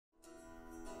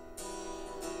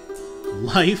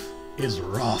life is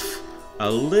rough. A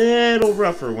little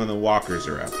rougher when the walkers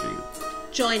are after you.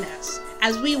 Join us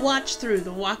as we watch through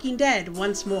The Walking Dead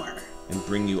once more. And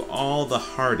bring you all the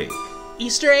heartache,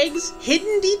 Easter eggs,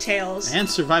 hidden details, And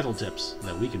survival tips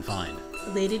that we can find.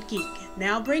 Related Geek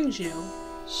now brings you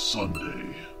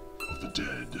Sunday of the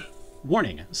Dead.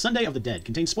 Warning, Sunday of the Dead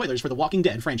contains spoilers for the Walking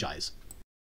Dead franchise.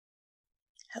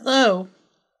 Hello.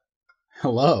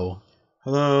 Hello.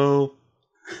 Hello.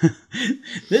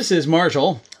 This is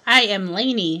Marshall. I am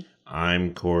Laney.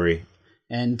 I'm Corey.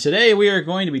 And today we are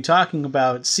going to be talking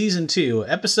about Season 2,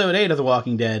 Episode 8 of The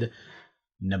Walking Dead,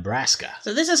 Nebraska.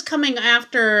 So this is coming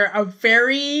after a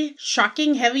very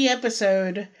shocking, heavy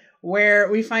episode where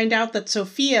we find out that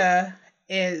Sophia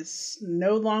is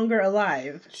no longer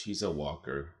alive. She's a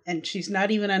walker. And she's not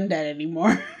even undead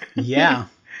anymore. Yeah.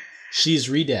 She's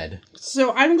re-dead.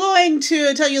 So I'm going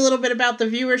to tell you a little bit about the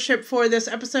viewership for this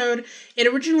episode. It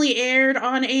originally aired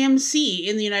on AMC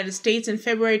in the United States on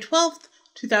February 12th,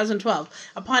 2012.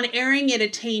 Upon airing, it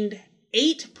attained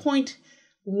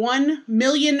 8.1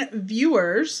 million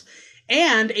viewers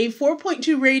and a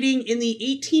 4.2 rating in the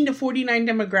 18 to 49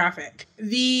 demographic.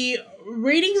 The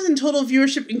ratings and total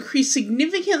viewership increased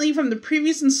significantly from the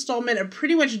previous installment of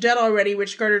Pretty Much Dead Already,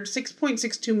 which garnered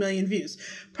 6.62 million views.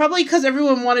 Probably because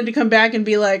everyone wanted to come back and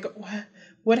be like,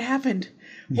 what happened?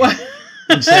 What?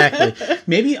 Exactly.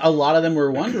 Maybe a lot of them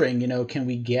were wondering, can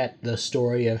we get the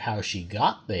story of how she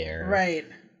got there? Right.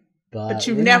 But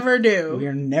you we're never do.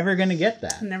 We're never going to get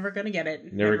that. Never going to get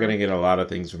it. Never going to get a lot of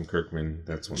things from Kirkman.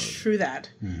 That's one of them. True that.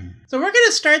 Mm-hmm. So we're going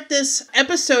to start this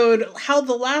episode, how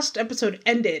the last episode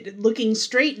ended, looking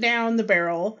straight down the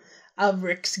barrel of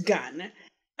Rick's gun.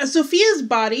 Sophia's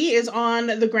body is on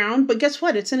the ground, but guess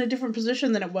what? It's in a different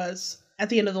position than it was at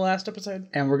the end of the last episode.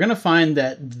 And we're going to find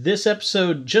that this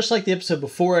episode, just like the episode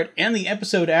before it and the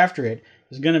episode after it,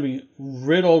 is going to be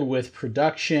riddled with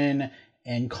production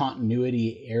and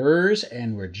continuity errors,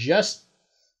 and we're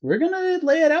going to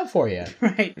lay it out for you.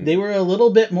 Right. They were a little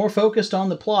bit more focused on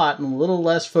the plot and a little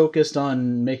less focused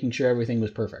on making sure everything was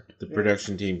perfect. The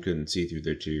production team couldn't see through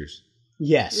their tears.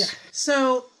 Yes. Yeah.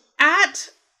 So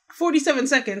at 47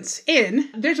 seconds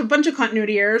in, there's a bunch of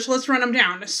continuity errors. Let's run them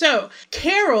down. So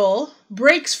Carol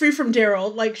breaks free from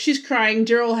Daryl, like she's crying.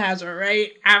 Daryl has her,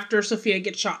 right? After Sophia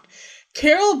gets shot.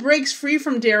 Carol breaks free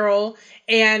from Daryl,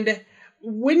 and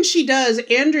when she does,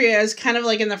 Andrea is kind of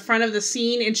like in the front of the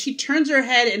scene, and she turns her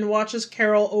head and watches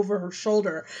Carol over her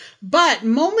shoulder. But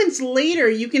moments later,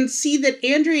 you can see that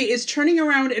Andrea is turning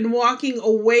around and walking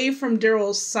away from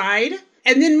Daryl's side.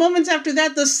 And then moments after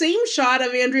that, the same shot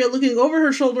of Andrea looking over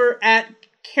her shoulder at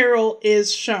Carol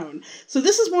is shown. So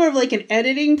this is more of like an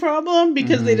editing problem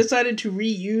because they decided to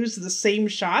reuse the same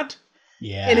shot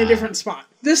in a different spot.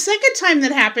 The second time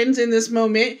that happens in this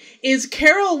moment is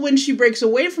Carol, when she breaks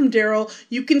away from Daryl,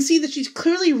 you can see that she's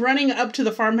clearly running up to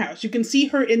the farmhouse. You can see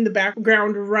her in the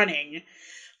background running.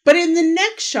 But in the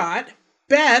next shot,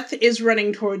 Beth is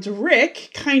running towards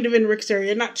Rick, kind of in Rick's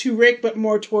area. Not to Rick, but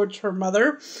more towards her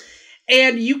mother.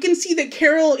 And you can see that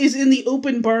Carol is in the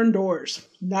open barn doors,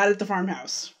 not at the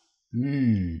farmhouse.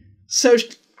 So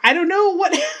I don't know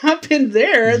what happened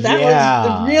there. That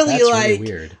was really like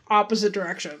weird. Opposite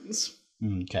directions.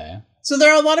 Okay. So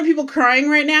there are a lot of people crying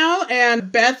right now,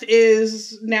 and Beth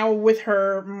is now with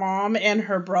her mom and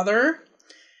her brother.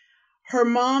 Her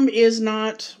mom is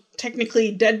not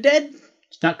technically dead.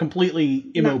 It's not completely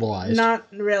immobilized. Not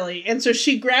really. And so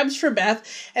she grabs for Beth,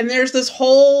 and there's this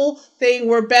whole thing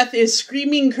where Beth is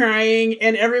screaming, crying,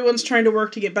 and everyone's trying to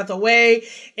work to get Beth away,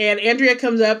 and Andrea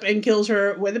comes up and kills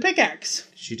her with a pickaxe.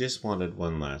 She just wanted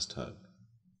one last hug.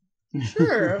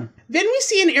 Sure. Then we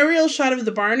see an aerial shot of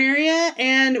the barn area,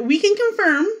 and we can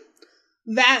confirm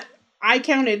that I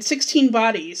counted 16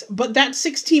 bodies, but that's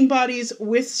 16 bodies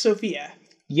with Sophia.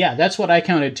 Yeah, that's what I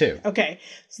counted too. Okay.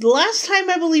 So the last time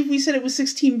I believe we said it was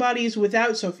 16 bodies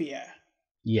without Sophia.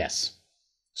 Yes.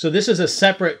 So this is a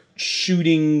separate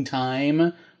shooting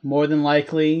time, more than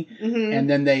likely, and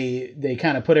then they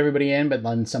kind of put everybody in, but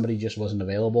then somebody just wasn't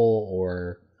available,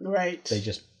 or they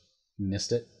just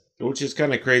missed it. Which is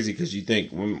kind of crazy because you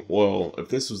think, well, if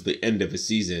this was the end of a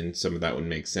season, some of that would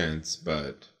make sense,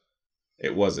 but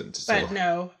it wasn't. But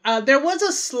no. There was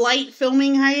a slight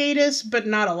filming hiatus, but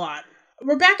not a lot.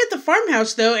 We're back at the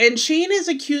farmhouse, though, and Shane is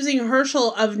accusing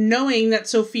Herschel of knowing that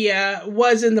Sophia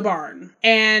was in the barn.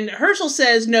 And Herschel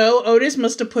says, no, Otis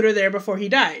must have put her there before he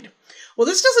died. Well,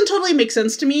 this doesn't totally make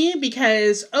sense to me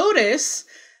because Otis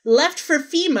left for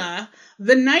FEMA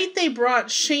the night they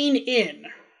brought Shane in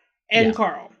and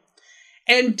Carl.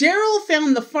 And Daryl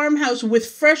found the farmhouse with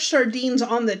fresh sardines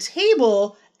on the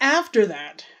table after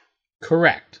that.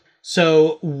 Correct.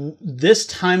 So this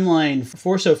timeline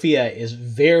for Sophia is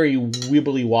very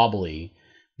wibbly wobbly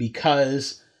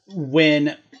because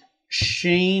when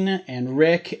Shane and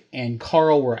Rick and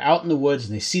Carl were out in the woods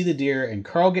and they see the deer and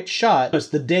Carl gets shot, it's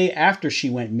the day after she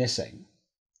went missing.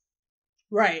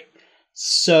 Right.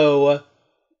 So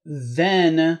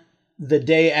then the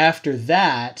day after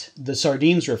that, the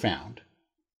sardines were found.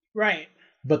 Right.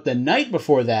 But the night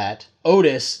before that,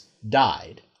 Otis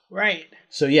died. Right.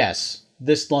 So yes,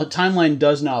 this timeline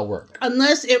does not work.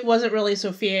 Unless it wasn't really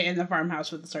Sophia in the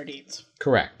farmhouse with the sardines.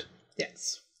 Correct.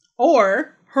 Yes.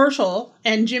 Or Herschel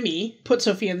and Jimmy put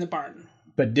Sophia in the barn.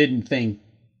 But didn't think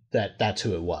that that's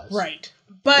who it was. Right.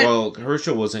 But well,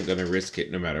 Herschel wasn't going to risk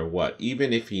it no matter what.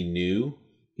 Even if he knew,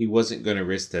 he wasn't going to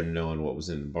risk them knowing what was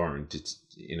in the barn.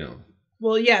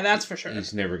 Well, yeah, that's for sure.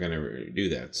 He's never going to do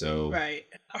that. So right.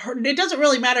 It doesn't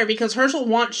really matter because Herschel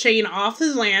wants Shane off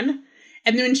his land.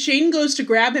 And then when Shane goes to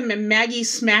grab him and Maggie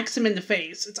smacks him in the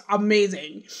face. It's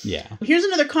amazing. Yeah. Here's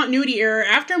another continuity error.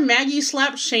 After Maggie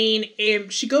slaps Shane,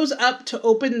 she goes up to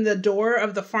open the door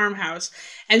of the farmhouse.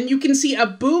 And you can see a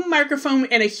boom microphone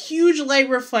and a huge light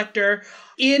reflector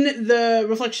in the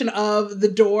reflection of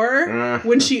the door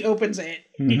when she opens it.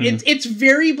 Mm-hmm. It's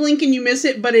very blink and you miss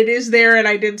it, but it is there and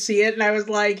I did see it. And I was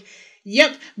like,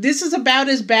 yep, this is about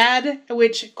as bad,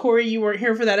 which, Corey, you weren't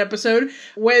here for that episode,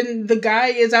 when the guy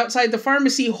is outside the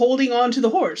pharmacy holding on to the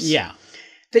horse. Yeah.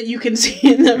 That you can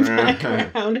see in the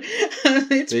background.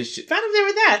 It's bad up there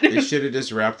with that. They should have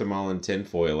just wrapped them all in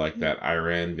tinfoil like that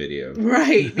Iran video.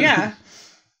 Right, yeah.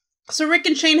 So Rick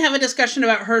and Shane have a discussion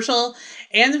about Herschel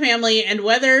and the family and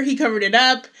whether he covered it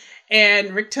up.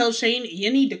 And Rick tells Shane,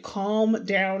 you need to calm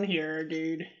down here,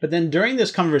 dude. But then during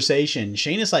this conversation,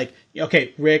 Shane is like,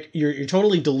 okay, Rick, you're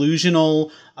totally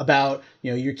delusional about,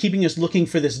 you're keeping us looking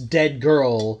for this dead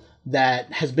girl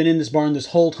that has been in this barn this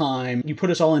whole time. You put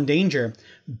us all in danger.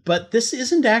 But this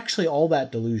isn't actually all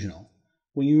that delusional.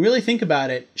 When you really think about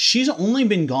it, she's only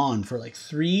been gone for like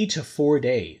 3 to 4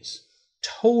 days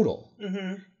total.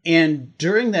 Mm-hmm. And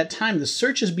during that time, the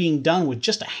search is being done with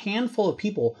just a handful of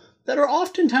people that are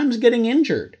oftentimes getting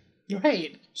injured.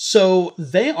 Right. So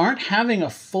they aren't having a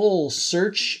full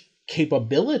search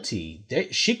capability.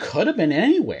 She could have been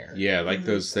anywhere. Yeah, like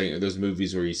those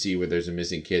movies where you see where there's a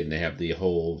missing kid and they have the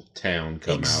whole town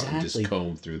come out and just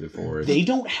comb through the forest. They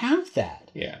don't have that.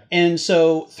 Yeah. And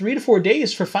so 3 to 4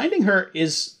 days for finding her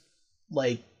is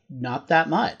like not that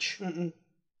much. Mm-mm.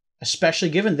 Especially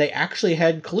given they actually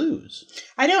had clues.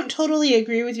 I don't totally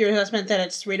agree with your assessment that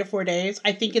it's 3 to 4 days.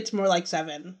 I think it's more like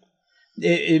 7.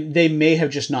 They may have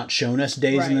just not shown us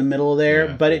days in the middle there,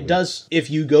 but it does, if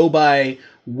you go by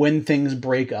when things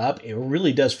break up, it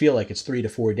really does feel like it's 3 to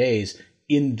 4 days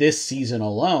in this season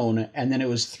alone, and then it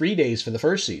was 3 days for the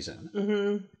first season.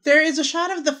 Mm-hmm. There is a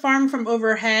shot of the farm from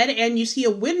overhead, and you see a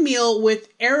windmill with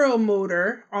aero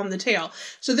motor on the tail.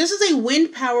 So this is a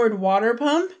wind-powered water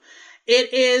pump.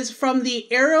 It is from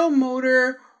the Aero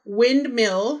Motor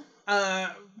Windmill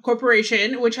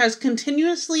Corporation, which has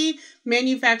continuously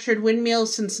manufactured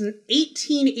windmills since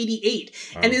 1888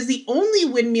 and is the only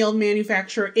windmill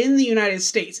manufacturer in the United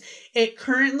States. It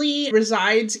currently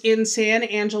resides in San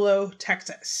Angelo,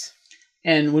 Texas.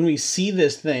 And when we see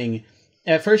this thing,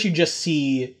 at first you just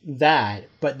see that,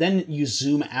 but then you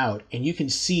zoom out and you can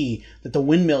see that the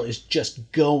windmill is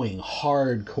just going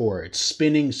hardcore. It's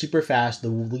spinning super fast. The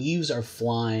leaves are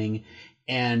flying.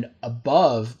 And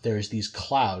above, there's these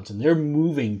clouds, and they're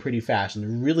moving pretty fast, and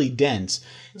they're really dense.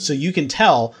 So you can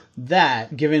tell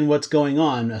that, given what's going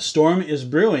on, a storm is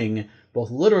brewing,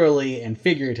 both literally and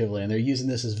figuratively, and they're using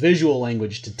this as visual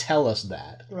language to tell us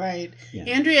that. Right. Yeah.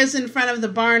 Andrea's in front of the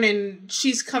barn, and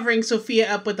she's covering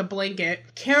Sophia up with a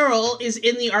blanket. Carol is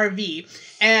in the RV,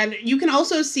 and you can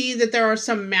also see that there are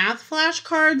some math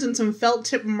flashcards and some felt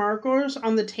tip markers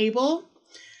on the table.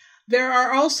 There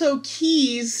are also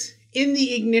keys in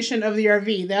the ignition of the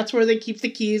RV. That's where they keep the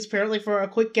keys, apparently for a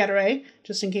quick getaway,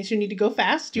 just in case you need to go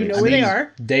fast. You know where they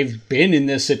are. They've been in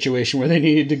this situation where they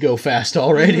needed to go fast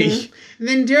already. Mm-hmm. And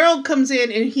then Daryl comes in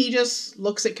and he just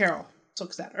looks at Carol.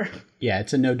 Looks at her. Yeah,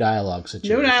 it's a no dialogue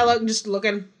situation. No dialogue, just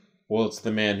looking. Well, it's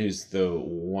the man who's the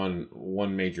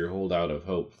one major holdout of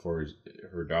hope for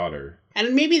her daughter.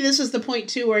 And maybe this is the point,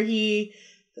 too, where he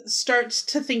starts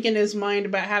to think in his mind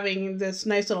about having this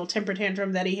nice little temper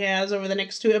tantrum that he has over the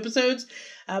next 2 episodes.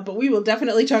 But we will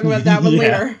definitely talk about that one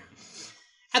later.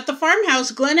 At the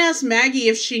farmhouse, Glenn asks Maggie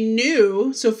if she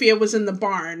knew Sophia was in the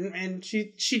barn. And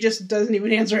she just doesn't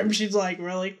even answer him. She's like,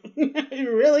 really?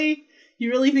 Really? You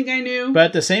really think I knew? But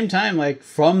at the same time, like,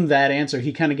 from that answer,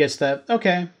 he kind of gets that,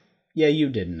 okay, Yeah, you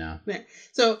didn't know. Yeah.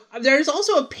 So there's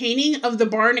also a painting of the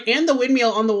barn and the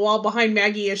windmill on the wall behind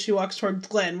Maggie as she walks toward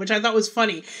Glenn, which I thought was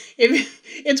funny.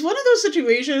 It's one of those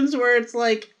situations where it's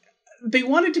like they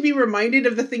wanted to be reminded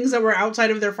of the things that were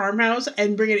outside of their farmhouse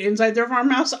and bring it inside their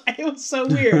farmhouse. It was so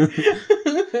weird.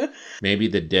 Maybe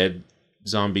the dead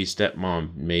zombie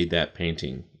stepmom made that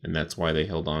painting, and that's why they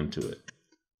held on to it.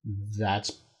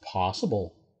 That's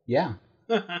possible. Yeah.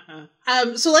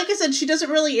 So like I said, she doesn't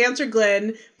really answer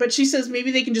Glenn, but she says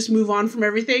maybe they can just move on from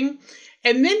everything.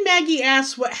 And then Maggie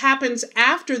asks what happens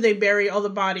after they bury all the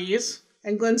bodies,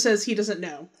 and Glenn says he doesn't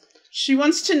know. She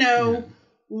wants to know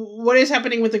what is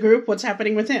happening with the group, what's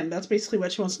happening with him. That's basically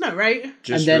what she wants to know, right?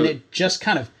 And then it just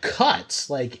kind of cuts.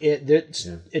 Like,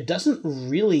 it doesn't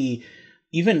really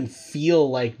even feel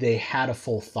like they had a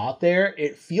full thought there.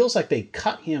 It feels like they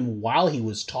cut him while he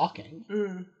was talking.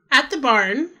 Mm. At the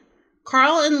barn,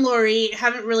 Carl and Lori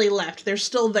haven't really left. They're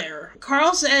still there.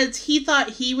 Carl says he thought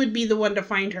he would be the one to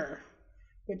find her,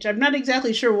 which I'm not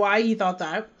exactly sure why he thought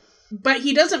that. But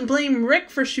he doesn't blame Rick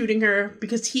for shooting her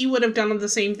because he would have done the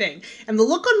same thing. And the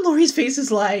look on Lori's face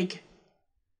is like,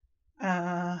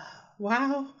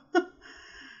 wow.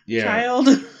 Yeah. Child.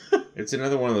 It's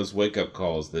another one of those wake-up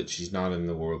calls that she's not in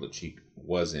the world that she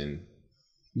was in.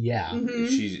 Yeah.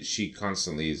 Mm-hmm. She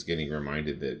constantly is getting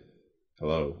reminded that,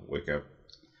 hello, wake up.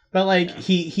 But, like,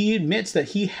 he admits that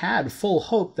he had full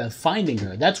hope that finding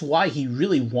her. That's why he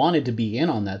really wanted to be in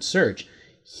on that search.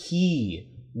 He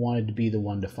wanted to be the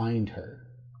one to find her.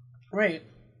 Right.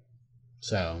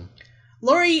 So.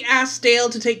 Lori asks Dale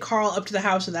to take Carl up to the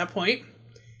house at that point.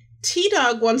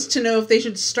 T-Dog wants to know if they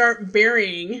should start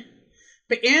burying,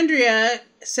 but Andrea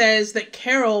says that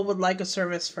Carol would like a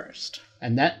service first.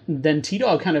 And then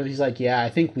T-Dog he's like, yeah, I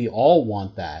think we all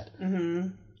want that. Mm-hmm.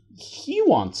 He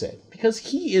wants it because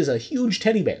he is a huge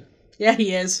teddy bear. Yeah,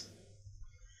 he is.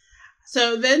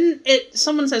 So then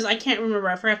someone says, I can't remember,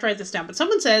 I forgot to write this down, but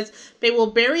someone says they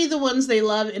will bury the ones they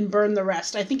love and burn the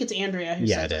rest. I think it's Andrea who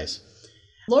says it. Yeah, it is.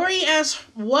 Lori asks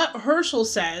what Herschel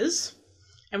says,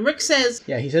 and Rick says...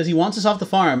 Yeah, he says he wants us off the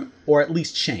farm, or at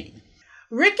least Shane.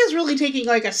 Rick is really taking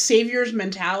like a savior's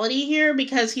mentality here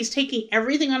because he's taking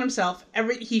everything on himself.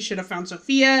 He should have found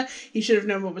Sophia. He should have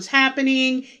known what was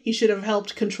happening. He should have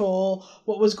helped control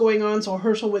what was going on so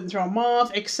Herschel wouldn't throw him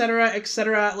off, etc.,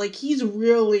 etc. Like, he's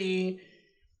really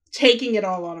taking it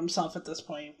all on himself at this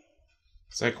point.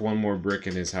 It's like one more brick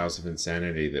in his house of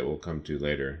insanity that we'll come to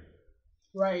later.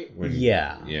 Right.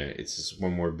 Yeah, it's just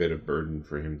one more bit of burden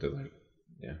for him to,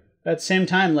 yeah. But at the same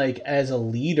time, as a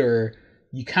leader,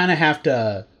 you kind of have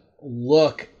to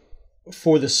look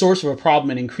for the source of a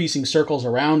problem in increasing circles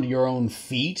around your own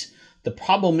feet. The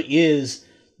problem is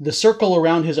the circle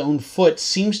around his own foot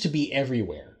seems to be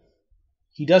everywhere.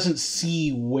 He doesn't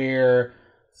see where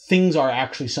things are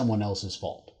actually someone else's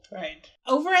fault. Right.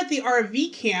 Over at the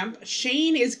RV camp,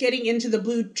 Shane is getting into the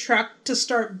blue truck to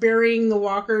start burying the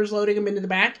walkers, loading them into the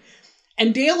back,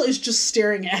 and Dale is just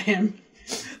staring at him.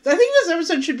 I think this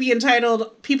episode should be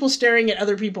entitled People Staring at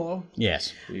Other People.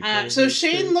 Yes. So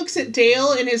Shane looks at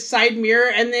Dale in his side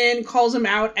mirror and then calls him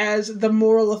out as the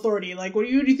moral authority. Like, what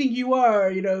do you think you are,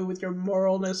 with your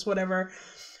moralness, whatever.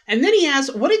 And then he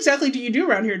asks, what exactly do you do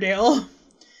around here, Dale?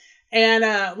 And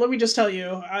let me just tell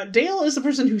you, Dale is the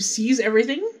person who sees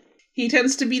everything. He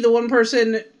tends to be the one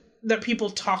person that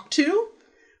people talk to,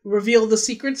 reveal the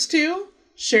secrets to,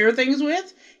 share things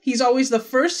with. He's always the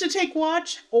first to take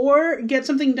watch or get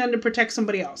something done to protect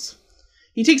somebody else.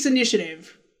 He takes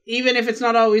initiative. Even if it's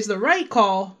not always the right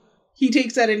call, he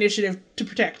takes that initiative to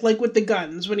protect. Like with the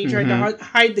guns, when he tried to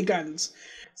hide the guns.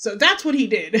 So that's what he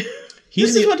did.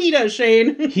 This is what he does,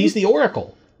 Shane. He's the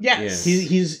Oracle. Yes. Yeah.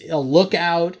 He's a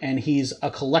lookout, and he's a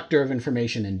collector of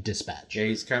information and dispatch. Yeah,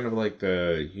 he's kind of like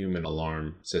the human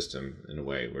alarm system in a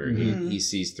way, where he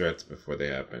sees threats before they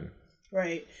happen.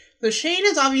 Right. So Shane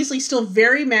is obviously still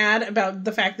very mad about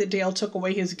the fact that Dale took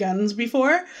away his guns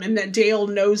before, and that Dale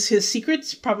knows his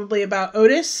secrets, probably about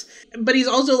Otis. But he's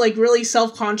also really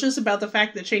self-conscious about the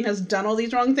fact that Shane has done all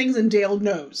these wrong things, and Dale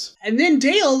knows. And then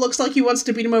Dale looks like he wants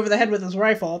to beat him over the head with his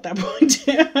rifle at that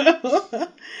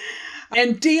point.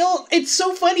 And Dale, it's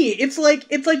so funny. It's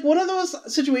like one of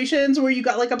those situations where you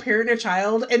got a parent and a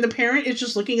child, and the parent is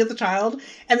just looking at the child,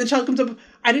 and the child comes up,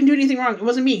 I didn't do anything wrong. It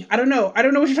wasn't me. I don't know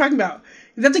what you're talking about.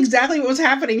 That's exactly what was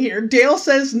happening here. Dale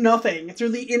says nothing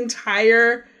through the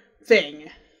entire thing.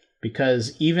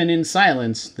 Because even in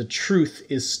silence, the truth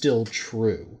is still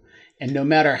true. And no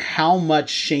matter how much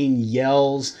Shane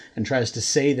yells and tries to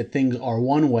say that things are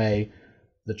one way,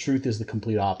 the truth is the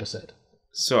complete opposite.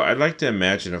 So I'd like to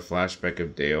imagine a flashback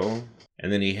of Dale,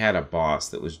 and then he had a boss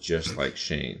that was just like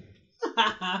Shane.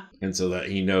 And so that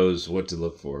he knows what to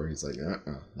look for. He's like,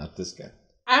 not this guy.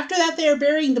 After that, they are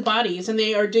burying the bodies, and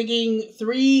they are digging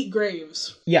 3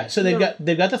 graves. Yeah, so they've got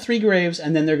the 3 graves,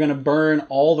 and then they're going to burn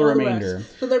all the remainder.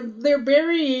 Rest. So they're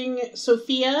burying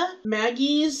Sophia,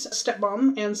 Maggie's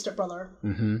stepmom, and stepbrother.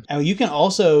 Mm-hmm. And you can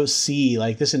also see,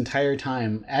 like, this entire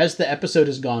time, as the episode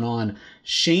has gone on,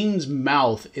 Shane's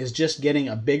mouth is just getting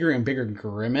a bigger and bigger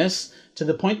grimace to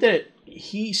the point that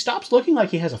he stops looking like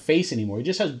he has a face anymore. He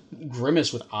just has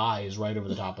grimace with eyes right over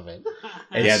the top of it.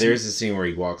 Yeah, there's a scene where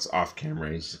he walks off camera.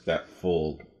 And he's just that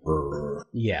full.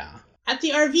 Yeah. At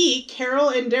the RV, Carol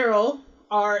and Daryl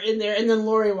are in there, and then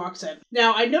Lori walks in.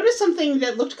 Now, I noticed something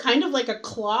that looked kind of like a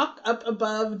clock up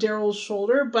above Daryl's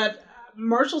shoulder, but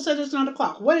Marshall said it's not a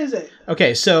clock. What is it?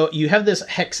 Okay, so you have this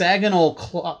hexagonal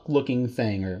clock-looking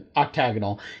thing, or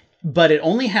octagonal, but it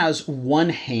only has one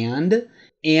hand.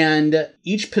 And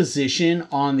each position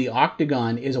on the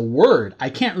octagon is a word.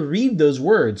 I can't read those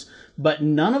words, but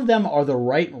none of them are the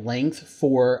right length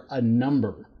for a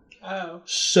number. Oh.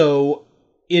 So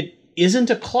it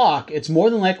isn't a clock. It's more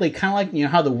than likely kind of like, you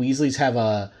know, how the Weasleys have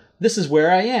a "this is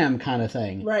where I am" kind of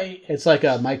thing. Right. It's like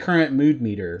a "my current mood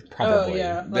meter," probably. Oh,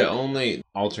 yeah. The only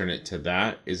alternate to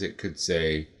that is it could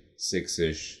say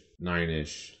 6-ish,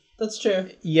 9-ish. That's true.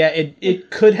 Yeah,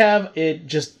 it could have. It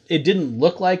didn't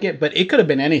look like it, but it could have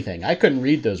been anything. I couldn't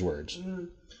read those words. Mm.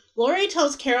 Lori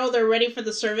tells Carol they're ready for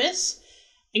the service,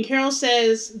 and Carol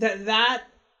says that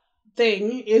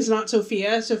thing is not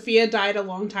Sophia. Sophia died a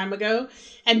long time ago.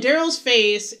 And Daryl's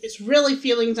face is really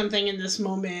feeling something in this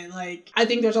moment. Like, I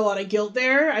think there's a lot of guilt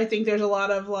there. I think there's a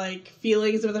lot of, like,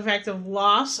 feelings of the fact of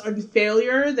loss and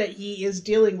failure that he is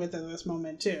dealing with in this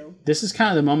moment, too. This is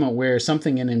kind of the moment where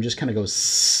something in him just kind of goes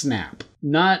snap.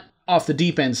 Not off the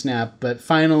deep end snap, but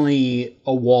finally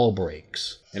a wall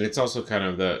breaks. And it's also kind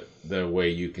of the way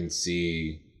you can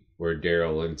see where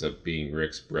Daryl ends up being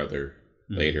Rick's brother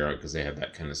later on, because they have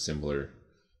that kind of similar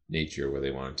nature where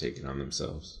they want to take it on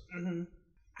themselves. Mm-hmm.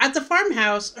 At the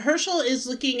farmhouse, Herschel is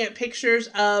looking at pictures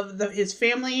of his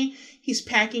family. He's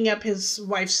packing up his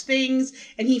wife's things,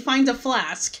 and he finds a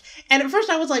flask. And at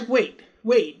first I was like, wait,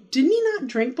 didn't he not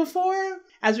drink before?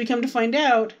 As we come to find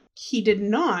out, he did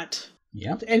not.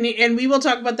 Yep. And we will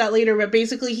talk about that later, but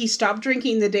basically he stopped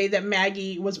drinking the day that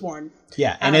Maggie was born.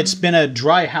 Yeah, and it's been a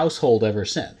dry household ever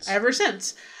since.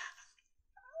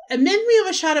 And then we have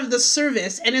a shot of the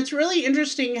service, and it's really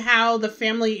interesting how the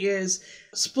family is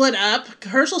split up.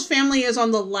 Herschel's family is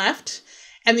on the left,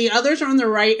 and the others are on the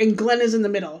right, and Glenn is in the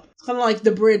middle. It's kind of like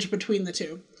the bridge between the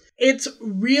two. It's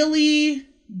really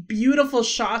beautiful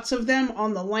shots of them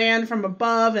on the land from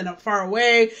above and far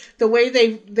away. The way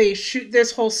they shoot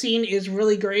this whole scene is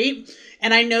really great.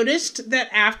 And I noticed that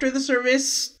after the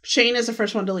service, Shane is the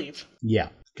first one to leave. Yeah,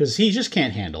 because he just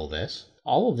can't handle this.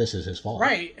 All of this is his fault.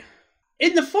 Right.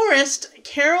 In the forest,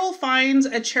 Carol finds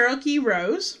a Cherokee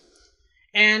rose,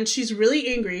 and she's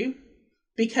really angry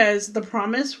because the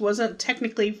promise wasn't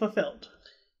technically fulfilled.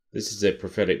 This is a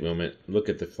prophetic moment. Look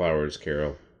at the flowers,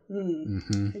 Carol.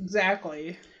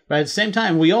 Exactly. But at the same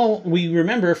time, we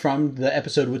remember from the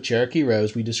episode with Cherokee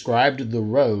Rose, we described the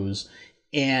rose,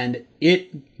 and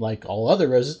it, like all other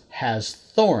roses, has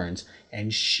thorns.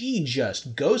 And she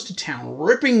just goes to town,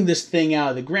 ripping this thing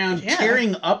out of the ground,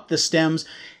 tearing up the stems.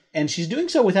 And she's doing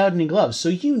so without any gloves. So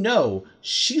you know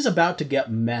she's about to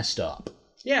get messed up.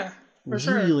 Yeah, for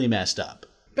sure. Really messed up.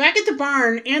 Back at the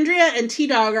barn, Andrea and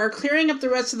T-Dog are clearing up the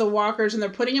rest of the walkers, and they're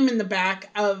putting them in the back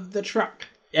of the truck.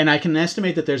 And I can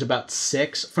estimate that there's about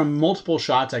 6. From multiple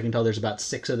shots, I can tell there's about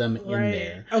 6 of them in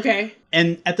there. Okay.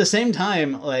 And at the same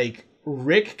time, like,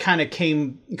 Rick kind of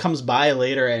comes by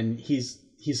later, and he's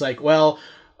like, well,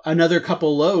 another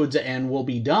couple loads and we'll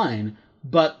be done.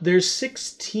 But there's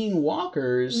 16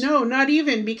 walkers. No, not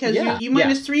even, because you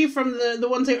minus 3 from the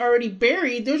ones they already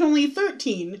buried. There's only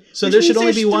 13. So there should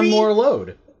only be 1 more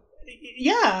load.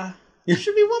 Yeah. There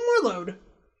should be 1 more load.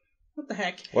 What the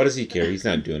heck? What does he care? He's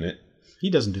not doing it.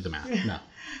 He doesn't do the math, no.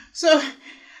 So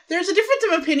there's a difference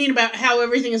of opinion about how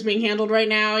everything is being handled right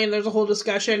now, and there's a whole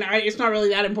discussion. It's not really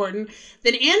that important.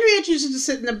 Then Andrea chooses to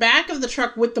sit in the back of the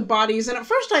truck with the bodies, and at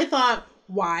first I thought,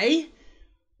 why?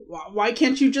 Why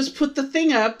can't you just put the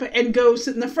thing up and go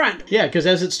sit in the front? Yeah, because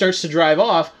as it starts to drive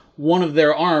off, one of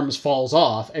their arms falls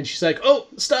off, and she's like, oh,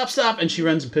 stop, and she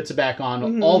runs and puts it back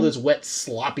on. All this wet,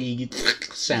 sloppy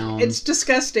sound. It's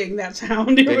disgusting, that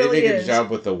sound. It really is. They did a good job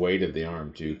with the weight of the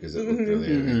arm, too, because it looked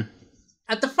really heavy.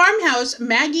 At the farmhouse,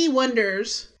 Maggie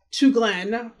wonders to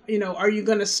Glenn, are you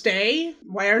going to stay?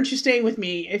 Why aren't you staying with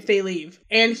me if they leave?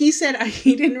 And he said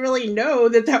he didn't really know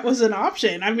that was an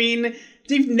option. I mean,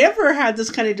 they've never had this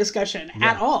kind of discussion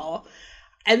at all.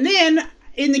 And then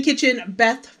In the kitchen,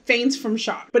 Beth faints from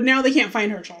shock. But now they can't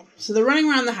find Herschel. So they're running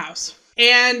around the house.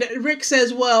 And Rick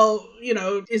says, well,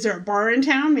 is there a bar in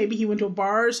town? Maybe he went to a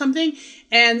bar or something.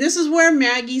 And this is where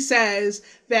Maggie says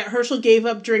that Herschel gave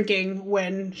up drinking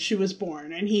when she was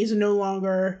born. And he's no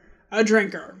longer a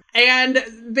drinker. And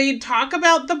they talk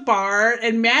about the bar.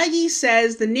 And Maggie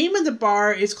says the name of the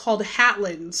bar is called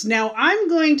Hatlin's. Now, I'm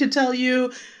going to tell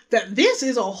you that this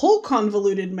is a whole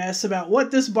convoluted mess about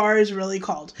what this bar is really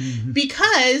called. Mm-hmm.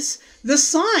 Because the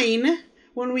sign,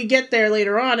 when we get there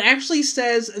later on, actually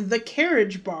says the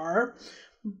Carriage Bar,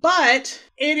 but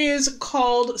it is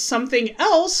called something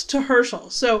else to Herschel.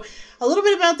 So a little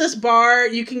bit about this bar.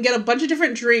 You can get a bunch of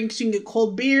different drinks. You can get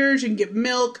cold beers. You can get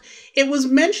milk. It was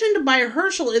mentioned by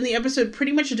Herschel in the episode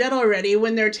Pretty Much Dead Already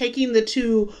when they're taking the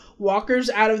two walkers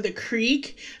out of the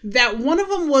creek, that one of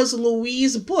them was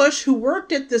Louise Bush, who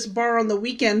worked at this bar on the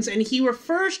weekends, and he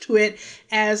refers to it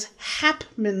as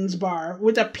Hapman's Bar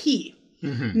with a P.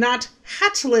 Mm-hmm. Not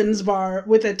Hatlin's Bar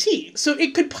with a T. So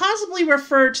it could possibly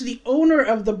refer to the owner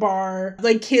of the bar,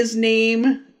 like his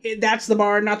name. That's the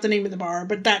bar, not the name of the bar,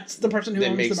 but that's the person who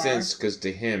owns the bar. That makes sense, because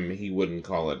to him, he wouldn't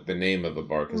call it the name of the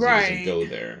bar because he doesn't go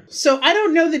there. So I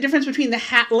don't know the difference between the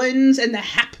Hatlins and the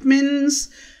Hapmans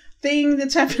thing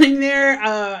that's happening there.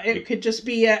 It could just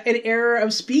be an error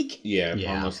of speak. Yeah,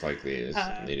 almost likely it is.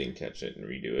 They didn't catch it and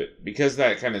redo it. Because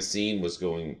that kind of scene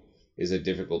is a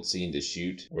difficult scene to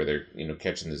shoot, where they're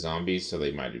catching the zombies, so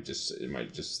it might have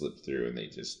just slipped through and they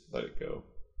just let it go.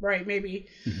 Right, maybe.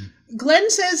 Mm-hmm. Glenn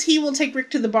says he will take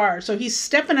Rick to the bar, so he's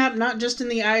stepping up, not just in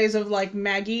the eyes of like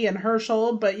Maggie and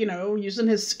Herschel, but using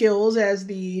his skills as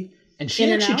the and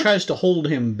she actually tries to hold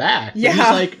him back. But he's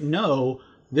like, no,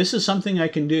 this is something I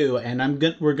can do, and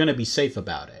we're gonna be safe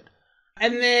about it.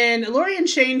 And then Lori and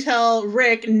Shane tell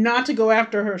Rick not to go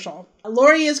after Herschel.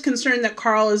 Lori is concerned that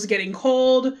Carl is getting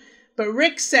cold, but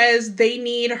Rick says they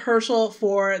need Herschel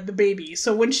for the baby.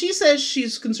 So when she says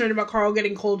she's concerned about Carl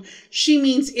getting cold, she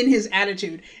means in his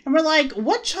attitude. And we're like,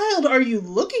 what child are you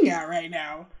looking at right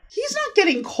now? He's not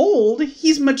getting cold.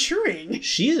 He's maturing.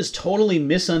 She is totally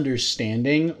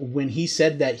misunderstanding when he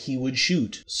said that he would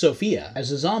shoot Sophia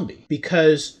as a zombie.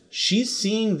 Because she's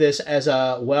seeing this as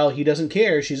he doesn't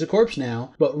care. She's a corpse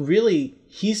now. But really,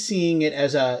 he's seeing it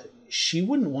as she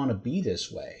wouldn't want to be this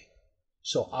way.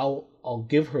 So I'll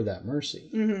give her that mercy.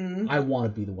 Mm-hmm. I want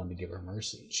to be the one to give her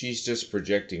mercy. She's just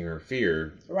projecting her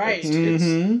fear. Right.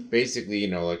 It's basically,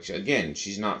 again,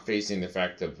 she's not facing the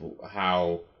fact of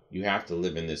how you have to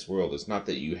live in this world. It's not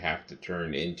that you have to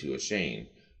turn into a Shane,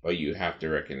 but you have to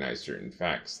recognize certain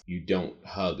facts. You don't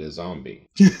hug a zombie.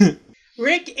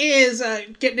 Rick is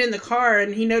getting in the car,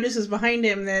 and he notices behind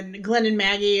him that Glenn and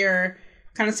Maggie are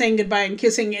kind of saying goodbye and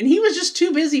kissing, and he was just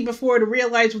too busy before to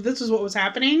realize this is what was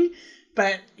happening.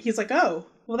 But he's like, oh,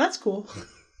 well, that's cool.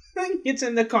 Gets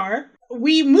in the car.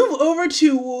 We move over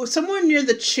to somewhere near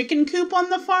the chicken coop on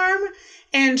the farm,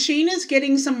 and Shane is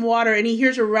getting some water, and he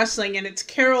hears her rustling, and it's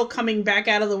Carol coming back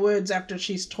out of the woods after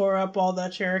she's tore up all the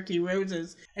Cherokee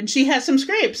roses, and she has some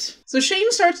scrapes. So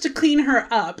Shane starts to clean her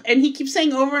up, and he keeps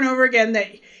saying over and over again that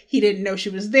he didn't know she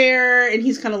was there, and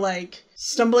he's kind of like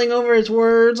stumbling over his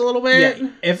words a little bit. Yeah,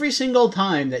 every single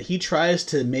time that he tries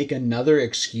to make another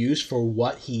excuse for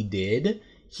what he did,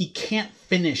 he can't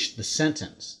finish the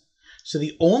sentence. So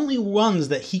the only ones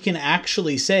that he can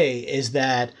actually say is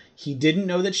that he didn't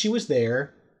know that she was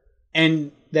there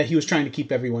and that he was trying to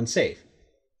keep everyone safe.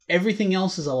 Everything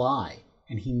else is a lie,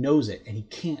 and he knows it, and he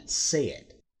can't say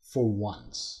it for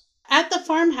once. At the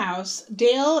farmhouse,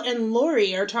 Dale and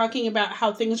Lori are talking about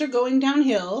how things are going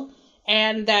downhill,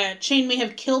 and that Shane may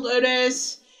have killed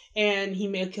Otis, and he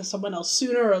may have killed someone else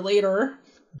sooner or later.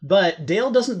 But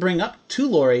Dale doesn't bring up to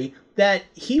Lori that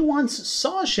he once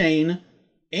saw Shane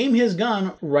aim his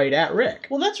gun right at Rick.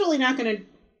 Well, that's really not going to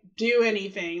do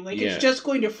anything. It's just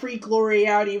going to freak Lori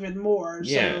out even more.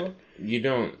 Yeah, so. You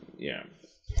don't,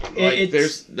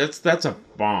 that's a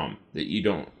bomb that you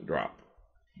don't drop.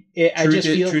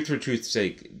 Truth for truth's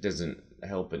sake doesn't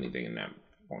help anything in that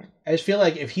point. I just feel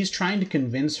like if he's trying to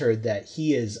convince her that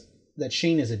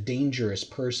Shane is a dangerous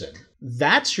person,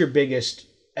 that's your biggest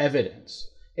evidence.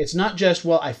 It's not just,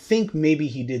 I think maybe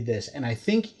he did this, and I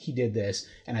think he did this,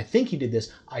 and I think he did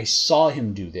this. I saw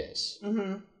him do this.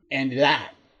 Mm-hmm. And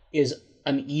that is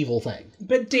an evil thing.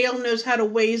 But Dale knows how to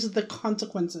weigh the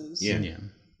consequences. Yeah.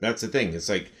 That's the thing. It's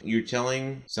like you're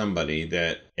telling somebody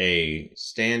that a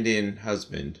stand-in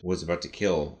husband was about to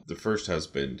kill the first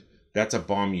husband. That's a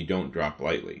bomb you don't drop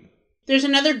lightly. There's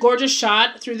another gorgeous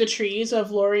shot through the trees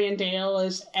of Lori and Dale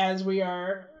as we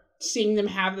are seeing them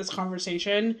have this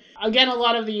conversation. Again, a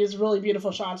lot of these really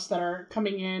beautiful shots that are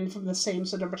coming in from the same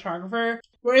cinematographer.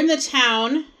 We're in the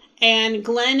town, and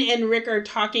Glenn and Rick are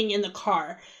talking in the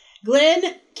car.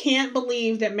 Glenn can't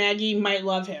believe that Maggie might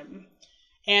love him.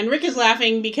 And Rick is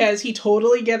laughing because he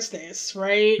totally gets this,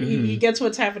 right? Mm-hmm. He gets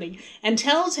what's happening. And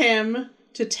tells him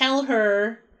to tell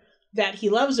her that he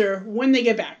loves her when they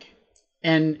get back.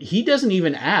 And he doesn't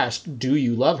even ask, do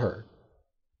you love her?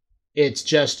 It's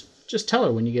just tell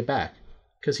her when you get back.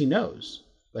 Because he knows.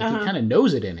 Like, he kind of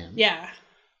knows it in him. Yeah.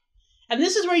 And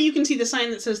this is where you can see the sign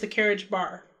that says the carriage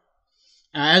bar.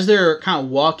 As they're kind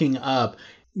of walking up,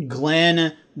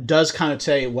 Glenn does kind of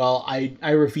say, well,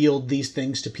 I revealed these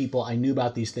things to people. I knew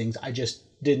about these things. I just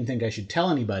didn't think I should tell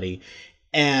anybody.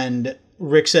 And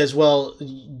Rick says, well,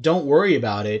 don't worry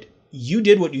about it. You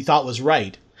did what you thought was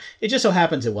right. It just so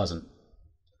happens it wasn't.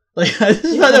 Like, I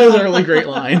thought that was a really great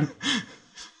line.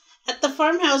 At the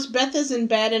farmhouse, Beth is in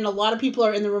bed and a lot of people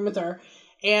are in the room with her.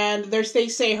 And they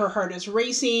say her heart is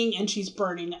racing and she's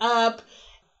burning up.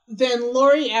 Then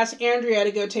Lori asks Andrea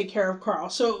to go take care of Carl.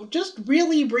 So just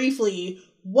really briefly,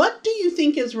 what do you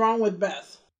think is wrong with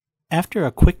Beth? After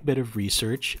a quick bit of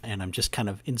research, and I'm just kind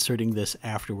of inserting this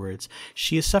afterwards,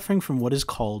 she is suffering from what is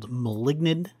called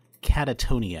malignant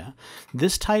catatonia.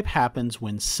 This type happens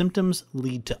when symptoms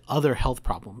lead to other health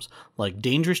problems, like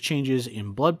dangerous changes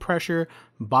in blood pressure,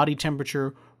 body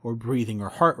temperature, or breathing or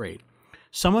heart rate.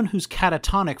 Someone who's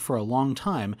catatonic for a long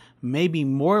time may be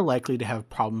more likely to have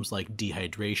problems like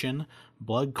dehydration,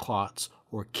 blood clots,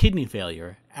 or kidney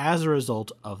failure as a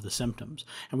result of the symptoms.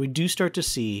 And we do start to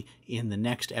see in the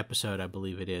next episode, I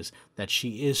believe it is, that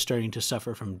she is starting to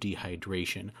suffer from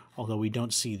dehydration, although we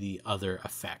don't see the other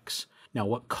effects. Now,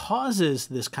 what causes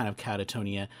this kind of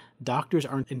catatonia, doctors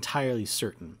aren't entirely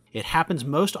certain. It happens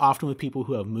most often with people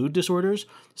who have mood disorders,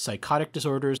 psychotic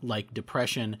disorders like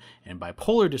depression and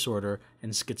bipolar disorder,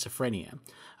 and schizophrenia.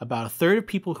 About a third of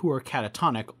people who are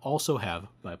catatonic also have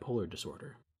bipolar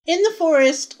disorder. In the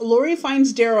forest, Lori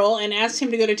finds Daryl and asks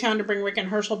him to go to town to bring Rick and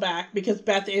Herschel back because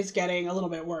Beth is getting a little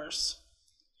bit worse.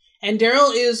 And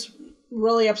Daryl is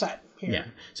really upset here. Yeah.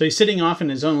 So he's sitting off in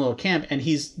his own little camp, and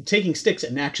he's taking sticks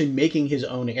and actually making his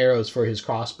own arrows for his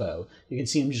crossbow. You can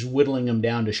see him just whittling them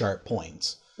down to sharp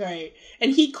points. Right.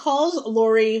 And he calls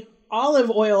Lori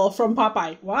olive oil from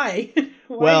Popeye. Why?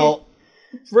 Why? Well,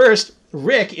 first,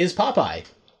 Rick is Popeye.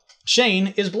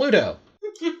 Shane is Bluto.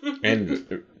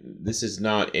 And this is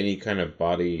not any kind of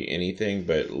body anything,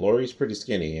 but Lori's pretty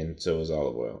skinny, and so is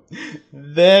olive oil.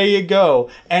 There you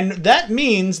go. And that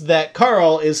means that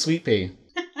Carl is Sweet Pea.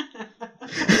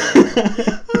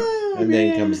 And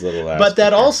then comes little ass. But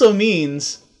that also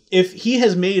means, if he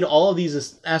has made all of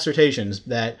these assertions,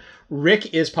 that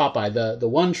Rick is Popeye, the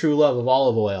one true love of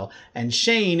olive oil, and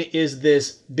Shane is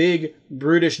this big,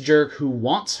 brutish jerk who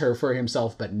wants her for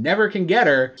himself but never can get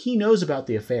her, he knows about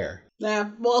the affair.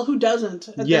 Yeah, well, who doesn't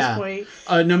at this point?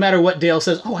 No matter what Dale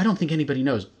says, I don't think anybody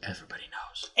knows. Everybody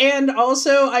knows. And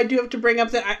also, I do have to bring up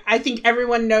that I think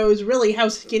everyone knows really how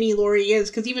skinny Lori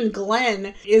is, because even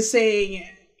Glenn is saying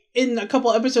in a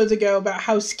couple episodes ago about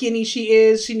how skinny she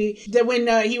is. When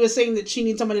he was saying that she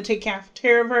needs someone to take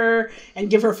care of her and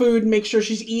give her food and make sure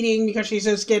she's eating because she's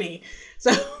so skinny.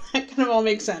 So that kind of all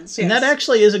makes sense. Yes. And that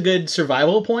actually is a good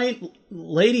survival point.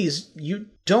 Ladies, you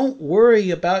don't worry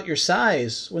about your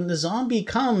size. When the zombie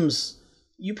comes,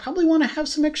 you probably want to have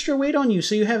some extra weight on you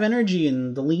so you have energy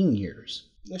in the lean years.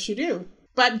 Yes, you do.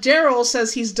 But Daryl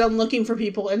says he's done looking for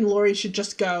people and Lori should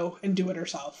just go and do it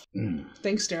herself.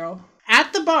 Thanks, Daryl.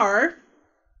 At the bar,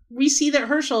 we see that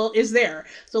Herschel is there.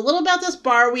 So a little about this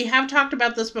bar. We have talked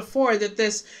about this before, that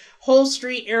this whole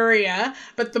street area,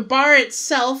 but the bar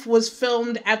itself was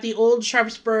filmed at the old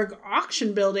Sharpsburg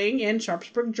auction building in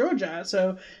Sharpsburg, Georgia.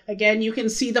 So again, you can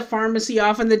see the pharmacy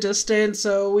off in the distance.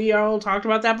 So we all talked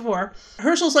about that before.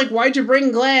 Herschel's like, why'd you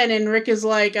bring Glenn? And Rick is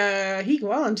like, he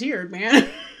volunteered, man.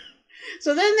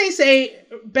 So then they say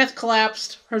Beth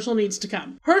collapsed. Herschel needs to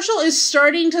come. Herschel is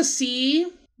starting to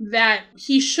see that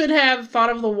he should have thought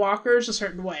of the walkers a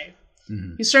certain way.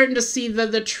 Mm-hmm. He's starting to see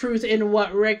the truth in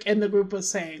what Rick and the group was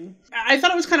saying. I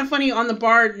thought it was kind of funny, on the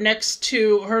bar next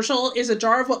to Herschel is a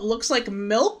jar of what looks like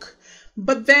milk,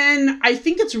 but then I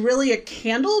think it's really a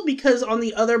candle, because on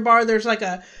the other bar there's like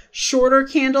a shorter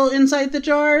candle inside the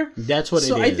jar. That's what it is.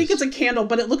 So I think it's a candle,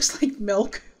 but it looks like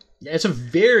milk. Yeah, it's a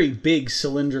very big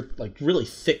cylinder, like really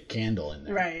thick candle in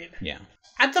there. Right. Yeah.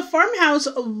 At the farmhouse,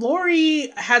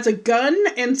 Lori has a gun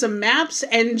and some maps,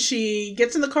 and she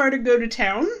gets in the car to go to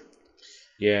town.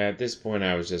 Yeah, at this point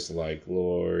I was just like,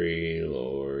 Lori.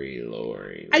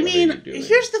 I mean,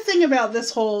 here's the thing about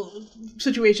this whole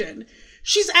situation.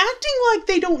 She's acting like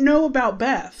they don't know about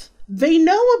Beth. They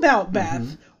know about Beth.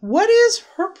 Mm-hmm. What is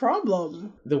her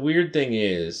problem? The weird thing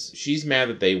is, she's mad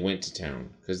that they went to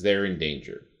town because they're in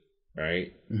danger.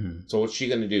 right? Mm-hmm. So what's she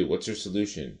going to do? What's her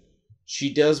solution?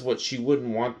 She does what she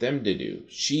wouldn't want them to do.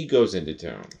 She goes into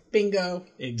town. Bingo.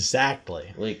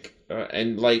 Exactly.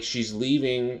 And she's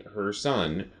leaving her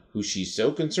son, who she's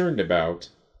so concerned about,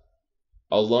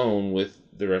 alone with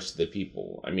the rest of the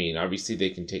people. I mean, obviously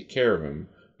they can take care of him,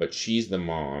 but she's the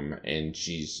mom, and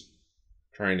she's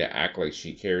trying to act like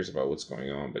she cares about what's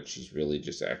going on, but she's really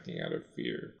just acting out of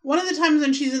fear. One of the times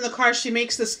when she's in the car, she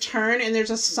makes this turn, and there's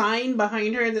a sign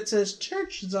behind her that says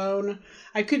church zone.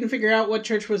 I couldn't figure out what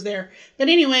church was there. But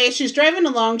anyway, she's driving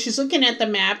along, she's looking at the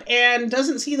map, and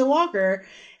doesn't see the walker.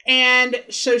 And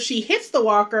so she hits the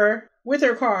walker with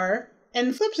her car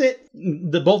and flips it.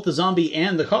 Both the zombie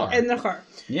and the car. And the car.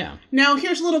 Yeah. Now,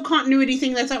 here's a little continuity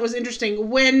thing that I thought was interesting.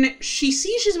 When she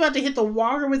sees she's about to hit the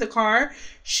walker with the car,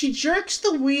 she jerks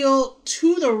the wheel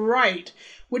to the right,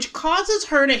 which causes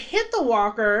her to hit the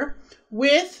walker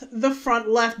with the front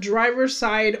left driver's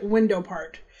side window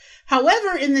part.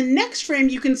 However, in the next frame,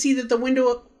 you can see that the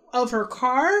window of her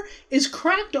car is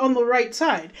cracked on the right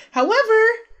side. However,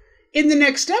 in the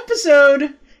next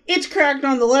episode, it's cracked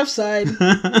on the left side.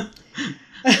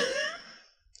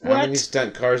 How many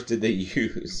stunt cars did they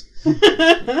use?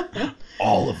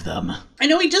 All of them. I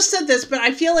know we just said this, but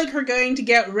I feel like her going to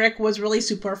get Rick was really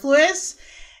superfluous.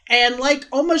 And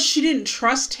almost she didn't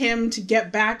trust him to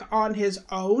get back on his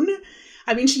own.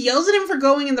 I mean, she yells at him for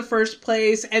going in the first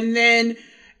place, and then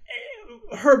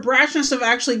her brashness of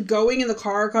actually going in the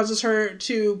car causes her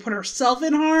to put herself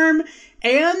in harm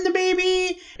and the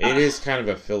baby. It is kind of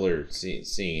a filler scene,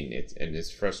 and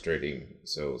it's frustrating.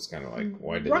 So it's kind of like,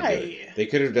 why did they do it? They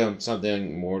could have done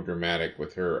something more dramatic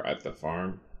with her at the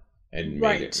farm and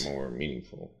made it more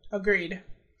meaningful. Agreed.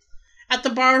 At the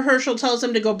bar, Herschel tells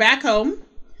him to go back home,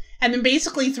 and then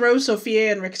basically throws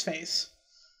Sophia in Rick's face.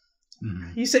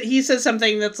 Mm-hmm. He says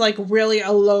something that's really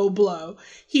a low blow.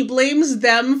 He blames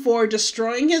them for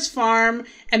destroying his farm,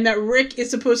 and that Rick is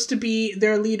supposed to be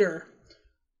their leader.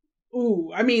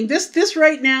 Ooh, I mean, this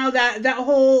right now, that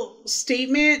whole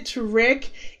statement to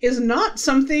Rick is not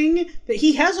something that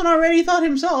he hasn't already thought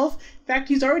himself. In fact,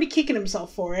 he's already kicking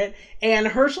himself for it, and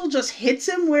Herschel just hits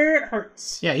him where it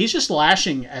hurts. Yeah, he's just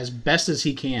lashing as best as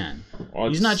he can. Well,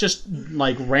 he's not just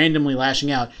randomly lashing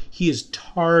out. He is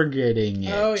targeting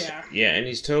it. Oh, yeah. Yeah, and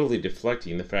he's totally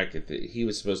deflecting the fact that he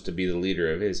was supposed to be the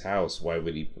leader of his house. Why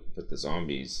would he put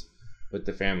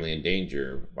the family in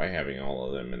danger by having all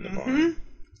of them in the barn?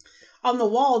 On the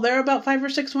wall, there are about 5 or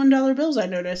 6 $1 bills, I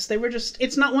noticed. They were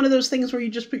it's not one of those things where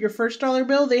you just put your first $1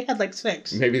 bill. They had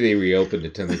 6. Maybe they reopened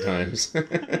it 10 times.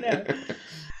 I know.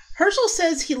 Herschel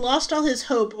says he lost all his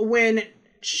hope when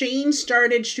Shane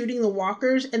started shooting the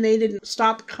walkers and they didn't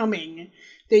stop coming.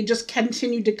 They just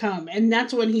continued to come. And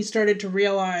that's when he started to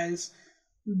realize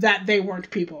that they weren't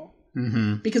people.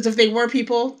 Mm-hmm. Because if they were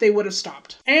people, they would have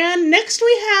stopped. And next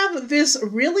we have this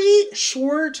really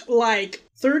short,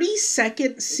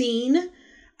 30-second scene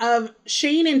of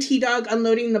Shane and T-Dog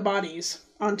unloading the bodies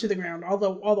onto the ground, all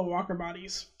the walker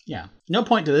bodies. Yeah. No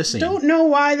point to this scene. Don't know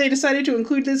why they decided to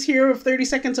include this here of 30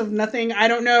 seconds of nothing. I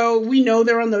don't know. We know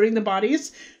they're unloading the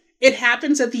bodies. It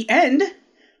happens at the end.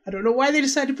 I don't know why they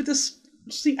decided to put this.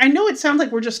 See, I know it sounds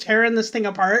like we're just tearing this thing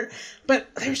apart, but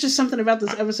there's just something about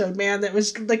this episode, man, that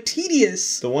was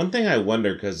tedious. The one thing I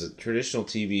wonder, because traditional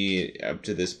TV up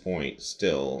to this point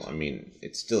still, I mean,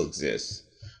 it still exists.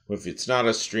 If it's not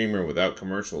a streamer without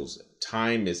commercials,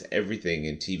 time is everything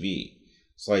in TV.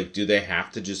 It's do they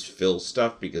have to just fill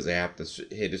stuff because they have to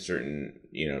hit a certain,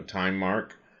 time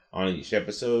mark on each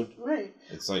episode? Right.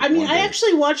 It's I mean, I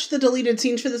actually watched the deleted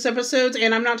scenes for this episode,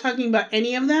 and I'm not talking about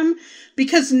any of them,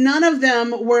 because none of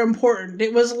them were important.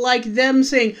 It was them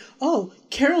saying, oh,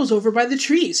 Carol's over by the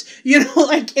trees. And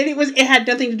it had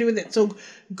nothing to do with it. So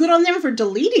good on them for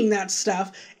deleting that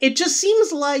stuff. It just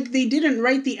seems like they didn't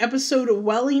write the episode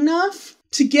well enough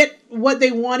to get what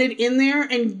they wanted in there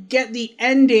and get the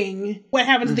ending. What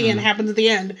happens at the end happens at the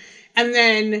end. And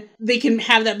then they can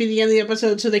have that be the end of the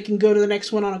episode so they can go to the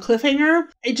next one on a cliffhanger.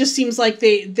 It just seems like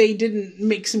they didn't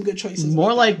make some good choices.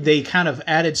 More like they kind of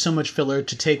added so much filler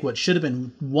to take what should have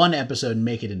been one episode and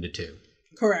make it into 2.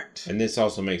 Correct. And this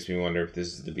also makes me wonder if this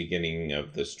is the beginning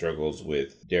of the struggles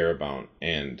with Darabont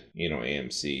and,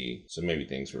 AMC. So maybe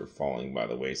things were falling by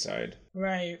the wayside.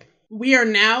 Right. We are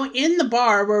now in the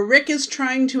bar where Rick is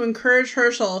trying to encourage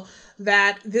Herschel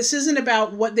that this isn't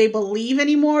about what they believe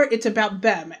anymore. It's about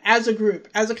them as a group,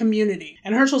 as a community.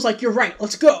 And Herschel's like, you're right.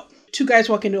 Let's go. 2 guys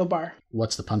walk into a bar.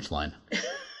 What's the punchline?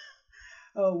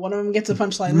 Oh, one of them gets a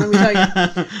punchline, let me tell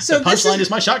you. So the punchline is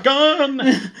my shotgun!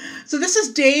 So this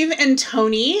is Dave and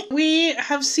Tony. We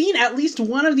have seen at least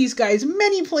one of these guys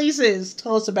many places.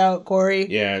 Tell us about Corey.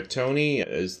 Yeah, Tony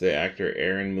is the actor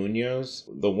Aaron Munoz.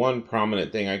 The one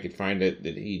prominent thing I could find that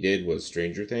he did was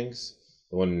Stranger Things.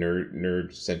 The one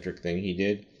nerd-centric thing he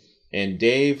did. And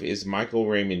Dave is Michael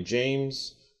Raymond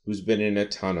James, who's been in a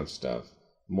ton of stuff.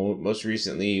 Most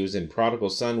recently, he was in Prodigal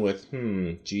Son with,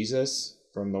 Jesus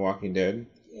from The Walking Dead.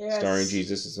 Yes. Starring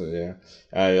Jesus.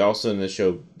 Yeah. Also in the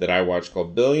show that I watched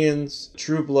called Billions,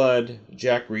 True Blood,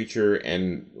 Jack Reacher,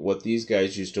 and what these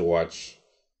guys used to watch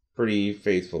pretty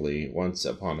faithfully, Once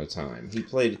Upon a Time. He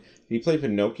played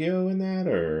Pinocchio in that,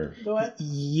 or What?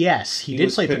 Yes, he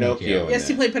did play Pinocchio. Yes,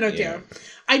 he played Pinocchio. Yeah.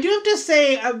 I do have to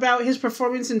say about his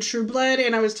performance in True Blood,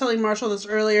 and I was telling Marshall this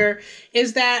earlier,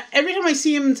 is that every time I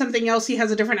see him in something else, he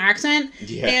has a different accent.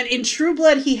 Yeah. And in True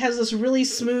Blood, he has this really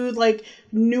smooth, like,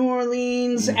 New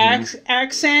Orleans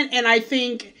accent, and I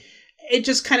think it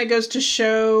just kind of goes to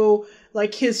show,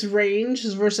 like, his range,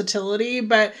 his versatility,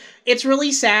 but it's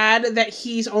really sad that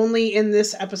he's only in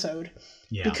this episode.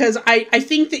 Yeah. Because I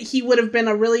think that he would have been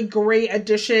a really great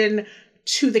addition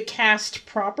to the cast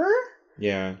proper.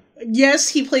 Yeah. Yes,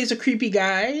 he plays a creepy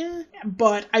guy,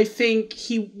 but I think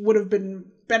he would have been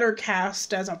better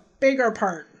cast as a bigger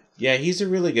part. Yeah, he's a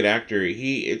really good actor.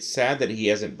 It's sad that he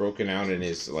hasn't broken out in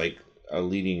his, like, a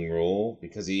leading role,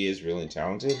 because he is really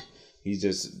talented. He's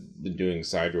just been doing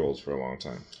side roles for a long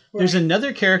time. There's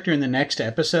another character in the next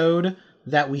episode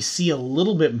that we see a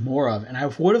little bit more of, and I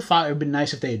would have thought it would have been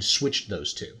nice if they had switched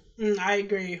those two. I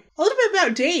agree. A little bit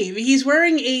about Dave. He's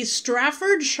wearing a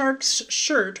Stratford Sharks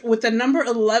shirt with the number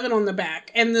 11 on the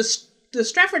back, and the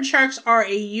Stratford Sharks are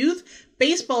a youth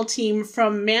baseball team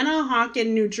from Manahawkin,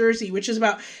 New Jersey, which is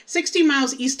about 60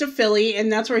 miles east of Philly,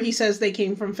 and that's where he says they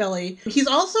came from Philly. He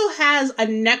also has a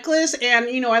necklace, and,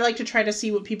 I like to try to see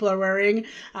what people are wearing.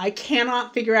 I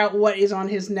cannot figure out what is on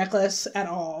his necklace at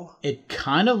all. It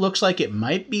kind of looks like it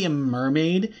might be a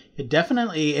mermaid.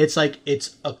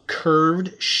 It's a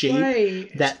curved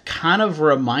shape that kind of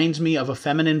reminds me of a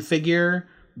feminine figure,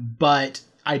 but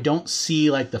I don't see,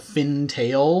 like, the fin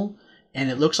tail, and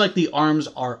it looks like the arms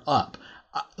are up.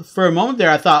 For a moment there,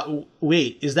 I thought,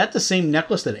 wait, is that the same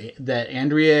necklace that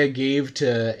Andrea gave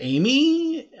to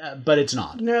Amy? But it's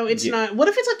not. No, it's not. What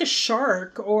if it's like a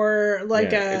shark or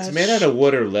like a... It's made out of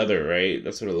wood or leather, right?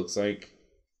 That's what it looks like.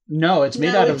 No, it's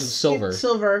made out of silver. It's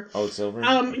silver. Oh, it's silver?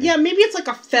 Okay. Yeah, maybe it's like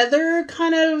a feather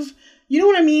kind of... You know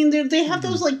what I mean? They have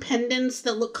those, like, pendants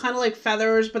that look kind of like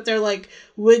feathers, but they're, like,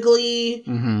 wiggly,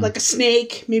 like a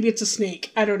snake. Maybe it's a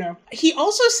snake. I don't know. He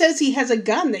also says he has a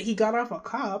gun that he got off a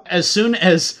cop. As soon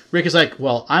as Rick is like,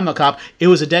 well, I'm a cop. It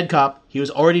was a dead cop. He was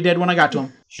already dead when I got to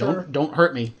him. Sure. Don't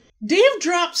hurt me. Dave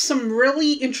drops some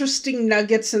really interesting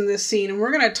nuggets in this scene, and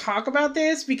we're going to talk about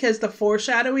this because the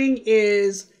foreshadowing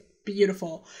is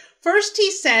beautiful. First,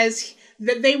 he says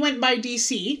that they went by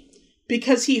D.C.,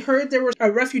 because he heard there was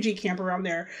a refugee camp around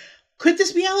there. Could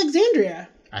this be Alexandria?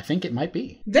 I think it might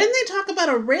be. Then they talk about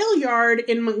a rail yard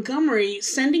in Montgomery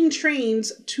sending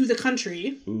trains to the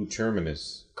country. Ooh,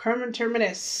 Terminus.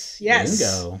 Terminus, yes.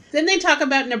 Bingo. Then they talk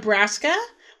about Nebraska,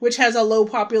 which has a low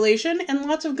population and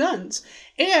lots of guns.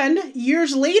 And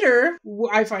years later,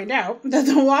 I find out that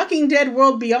The Walking Dead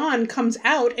World Beyond comes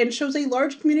out and shows a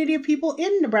large community of people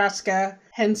in Nebraska,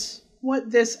 hence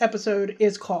what this episode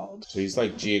is called. So he's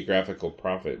like geographical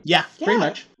prophet. Yeah, pretty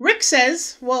much. Rick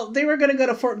says, well, they were going to go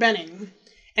to Fort Benning.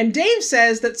 And Dave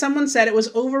says that someone said it was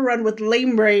overrun with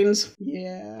lame brains.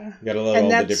 Yeah. You gotta love all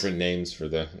the different names for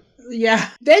the... Yeah.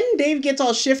 Then Dave gets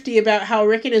all shifty about how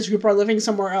Rick and his group are living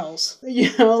somewhere else.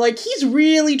 Like, he's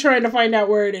really trying to find out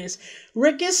where it is.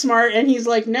 Rick is smart, and he's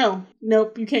like,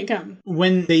 nope, you can't come.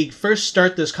 When they first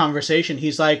start this conversation,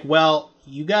 he's like, well,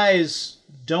 you guys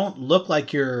don't look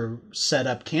like you're set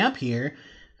up camp here.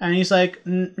 And he's like,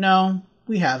 no,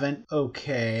 we haven't.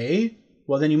 Okay.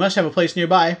 Well, then you must have a place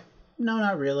nearby. No,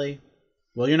 not really.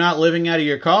 Well, you're not living out of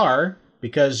your car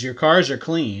because your cars are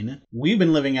clean. We've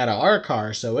been living out of our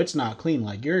car, so it's not clean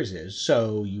like yours is.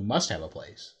 So you must have a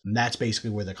place. And that's basically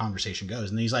where the conversation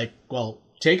goes. And he's like, well,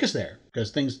 take us there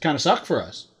because things kind of suck for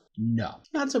us. No.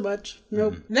 Not so much.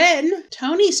 Nope. Then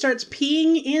Tony starts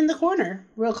peeing in the corner.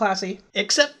 Real classy.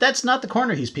 Except that's not the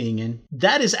corner he's peeing in.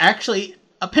 That is actually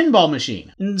a pinball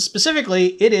machine. And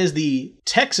specifically, it is the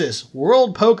Texas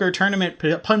World Poker Tournament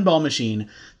pinball machine.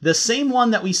 The same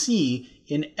one that we see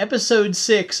in episode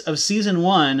 6 of season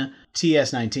 1,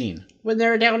 TS19. When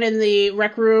they're down in the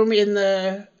rec room in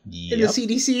the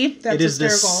CDC. That's it is hysterical. the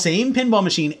same pinball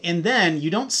machine. And then you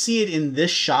don't see it in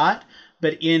this shot,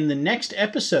 But in the next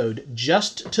episode,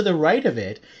 just to the right of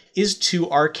it, is 2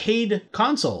 arcade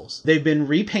consoles. They've been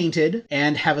repainted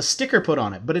and have a sticker put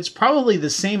on it, but it's probably the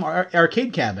same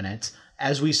arcade cabinets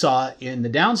as we saw in the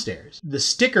downstairs. The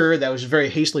sticker that was very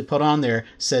hastily put on there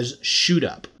says shoot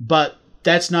up, but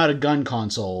that's not a gun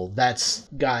console. That's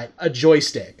got a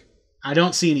joystick. I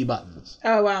don't see any buttons.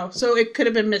 Oh, wow. So it could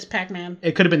have been Miss Pac-Man.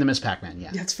 It could have been the Miss Pac-Man,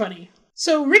 yeah. That's funny.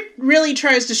 So Rick really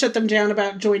tries to shut them down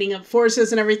about joining up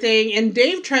forces and everything, and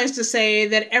Dave tries to say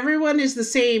that everyone is the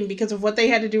same because of what they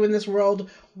had to do in this world.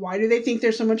 Why do they think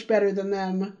they're so much better than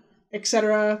them,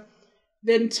 etc.?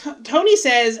 Then Tony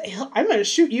says, I'm going to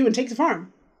shoot you and take the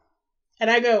farm. And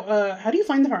I go, how do you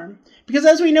find the farm? Because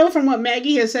as we know from what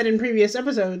Maggie has said in previous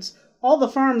episodes, all the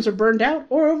farms are burned out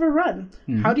or overrun.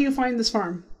 Mm-hmm. How do you find this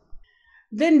farm?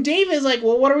 Then Dave is like,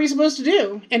 well, what are we supposed to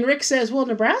do? And Rick says, well,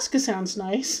 Nebraska sounds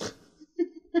nice.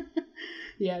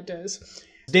 Yeah, it does.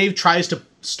 Dave tries to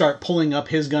start pulling up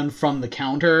his gun from the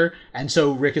counter, and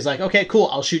so Rick is like, okay, cool,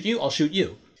 I'll shoot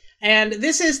you. And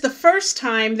this is the first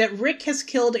time that Rick has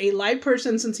killed a live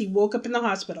person since he woke up in the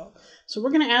hospital. So we're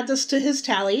going to add this to his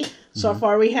tally. So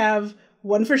far we have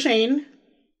 1 for Shane,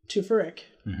 2 for Rick.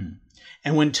 Mm-hmm.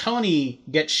 And when Tony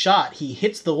gets shot, he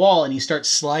hits the wall and he starts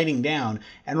sliding down.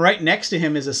 And right next to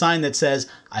him is a sign that says,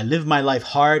 I live my life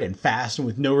hard and fast and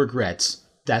with no regrets.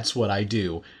 That's what I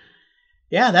do.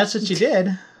 Yeah, that's what you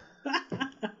did.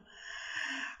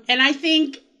 And I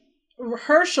think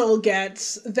Herschel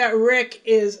gets that Rick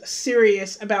is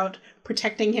serious about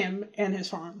protecting him and his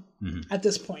farm at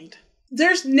this point.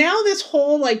 There's now this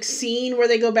whole scene where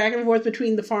they go back and forth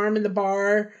between the farm and the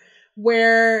bar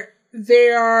where they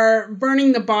are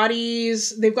burning the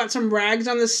bodies. They've got some rags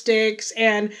on the sticks,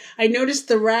 and I noticed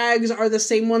the rags are the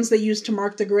same ones they use to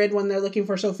mark the grid when they're looking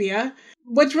for Sophia.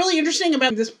 What's really interesting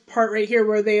about this part right here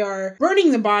where they are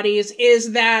burning the bodies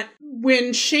is that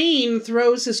when Shane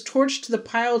throws his torch to the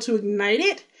pile to ignite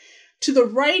it, to the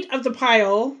right of the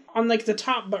pile, on the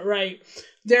top but right,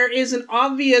 there is an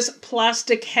obvious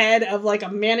plastic head of a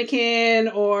mannequin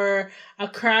or a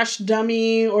crash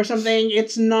dummy or something.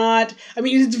 It's not,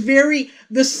 it's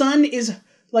the sun is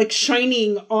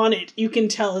shining on it. You can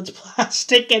tell it's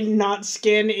plastic and not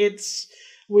skin. It's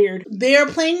weird. They are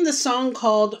playing the song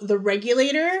called The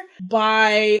Regulator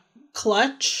by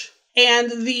Clutch.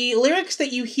 And the lyrics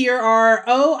that you hear are,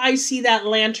 oh, I see that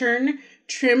lantern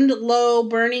trimmed low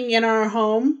burning in our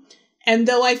home. And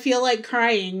though I feel like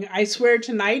crying, I swear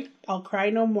tonight I'll cry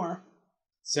no more.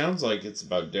 Sounds like it's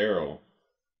about Daryl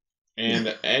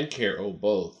and Carol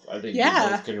both. I think we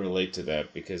both can relate to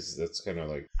that because that's kind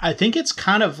of I think it's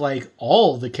kind of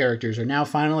all the characters are now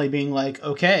finally being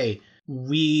okay,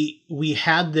 we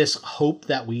had this hope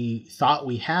that we thought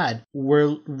we had.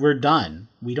 We're done.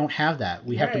 We don't have that.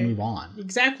 We have to move on.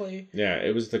 Exactly. Yeah,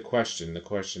 it was the question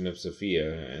of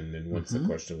Sophia, and then once the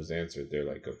question was answered, they're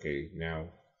okay, now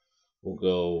we'll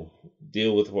go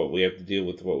deal with what we have to deal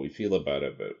with, what we feel about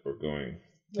it, but we're going.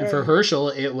 And for Herschel,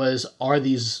 it was, are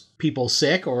these people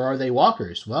sick or are they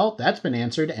walkers? Well, that's been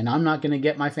answered, and I'm not going to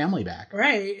get my family back.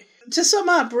 Right. To sum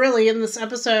up, really, in this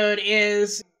episode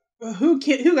is who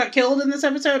got killed in this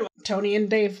episode? Tony and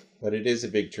Dave. But it is a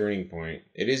big turning point.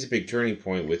 It is a big turning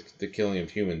point with the killing of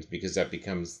humans because that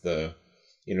becomes the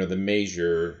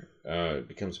measure.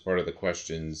 Becomes part of the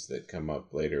questions that come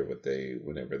up later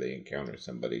whenever they encounter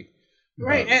somebody.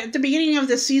 Right. At the beginning of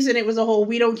this season, it was a whole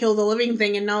we don't kill the living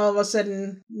thing, and now all of a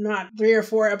sudden, not 3 or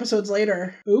 4 episodes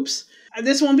later, oops.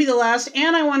 This won't be the last,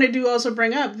 and I wanted to also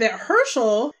bring up that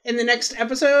Herschel, in the next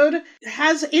episode,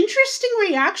 has interesting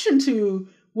reaction to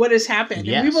what has happened.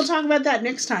 Yes. And we will talk about that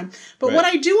next time. But what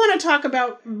I do want to talk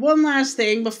about, one last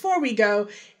thing before we go,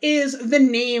 is the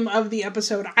name of the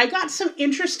episode. I got some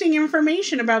interesting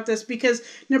information about this because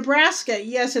Nebraska,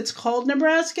 yes, it's called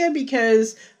Nebraska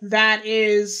because that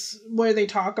is where they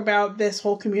talk about this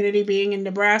whole community being in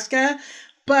Nebraska.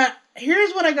 But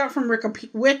here's what I got from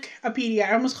Wikipedia.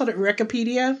 I almost called it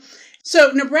Wikipedia.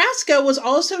 So Nebraska was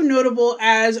also notable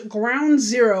as Ground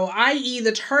Zero, i.e.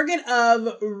 the target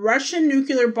of Russian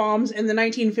nuclear bombs in the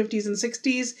 1950s and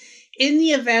 60s in the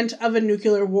event of a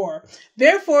nuclear war.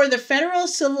 Therefore, the Federal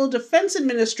Civil Defense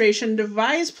Administration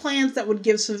devised plans that would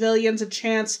give civilians a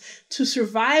chance to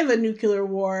survive a nuclear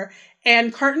war,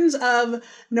 and cartons of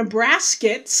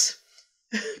Nebraskets,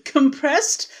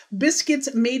 compressed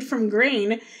biscuits made from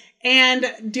grain, and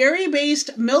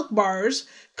dairy-based milk bars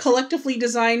collectively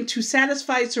designed to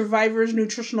satisfy survivors'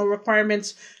 nutritional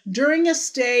requirements during a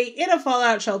stay in a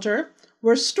fallout shelter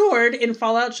were stored in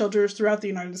fallout shelters throughout the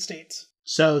United States.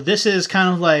 So this is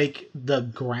kind of like the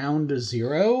ground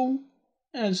zero.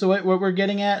 And so what we're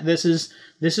getting at, this is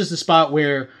the spot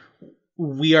where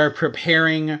we are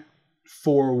preparing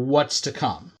for what's to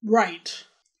come. Right.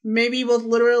 Maybe both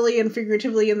literally and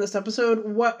figuratively in this episode,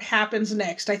 what happens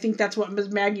next? I think that's what Ms.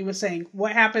 Maggie was saying.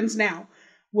 What happens now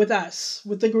with us,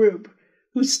 with the group?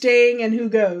 Who's staying and who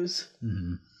goes?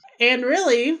 Mm-hmm. And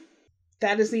really,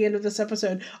 that is the end of this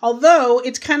episode. Although,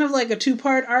 it's kind of like a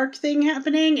 2-part arc thing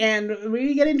happening, and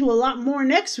we get into a lot more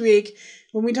next week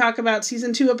when we talk about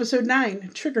Season 2, Episode 9,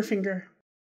 Triggerfinger.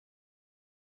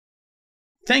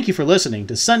 Thank you for listening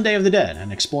to Sunday of the Dead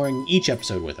and exploring each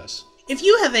episode with us. If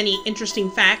you have any interesting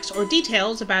facts or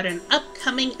details about an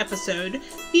upcoming episode,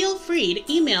 feel free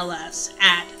to email us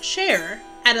at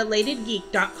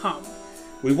share@elatedgeek.com.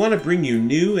 We want to bring you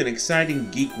new and exciting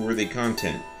geek-worthy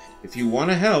content. If you want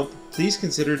to help, please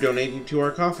consider donating to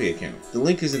our Kofi account. The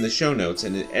link is in the show notes,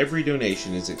 and every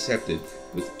donation is accepted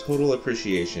with total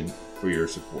appreciation for your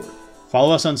support.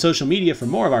 Follow us on social media for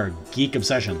more of our geek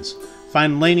obsessions.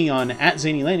 Find Laney on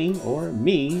 @ZaneyLaney or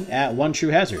me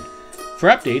 @OneTrueHazard. For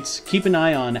updates, keep an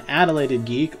eye on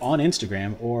 @ElatedGeek on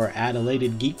Instagram or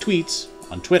 @ElatedGeekTweets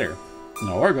on Twitter.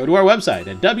 Or go to our website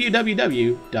at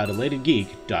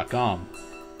www.elatedgeek.com.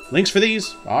 Links for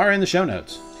these are in the show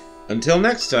notes. Until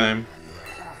next time,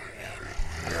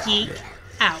 Geek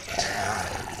out.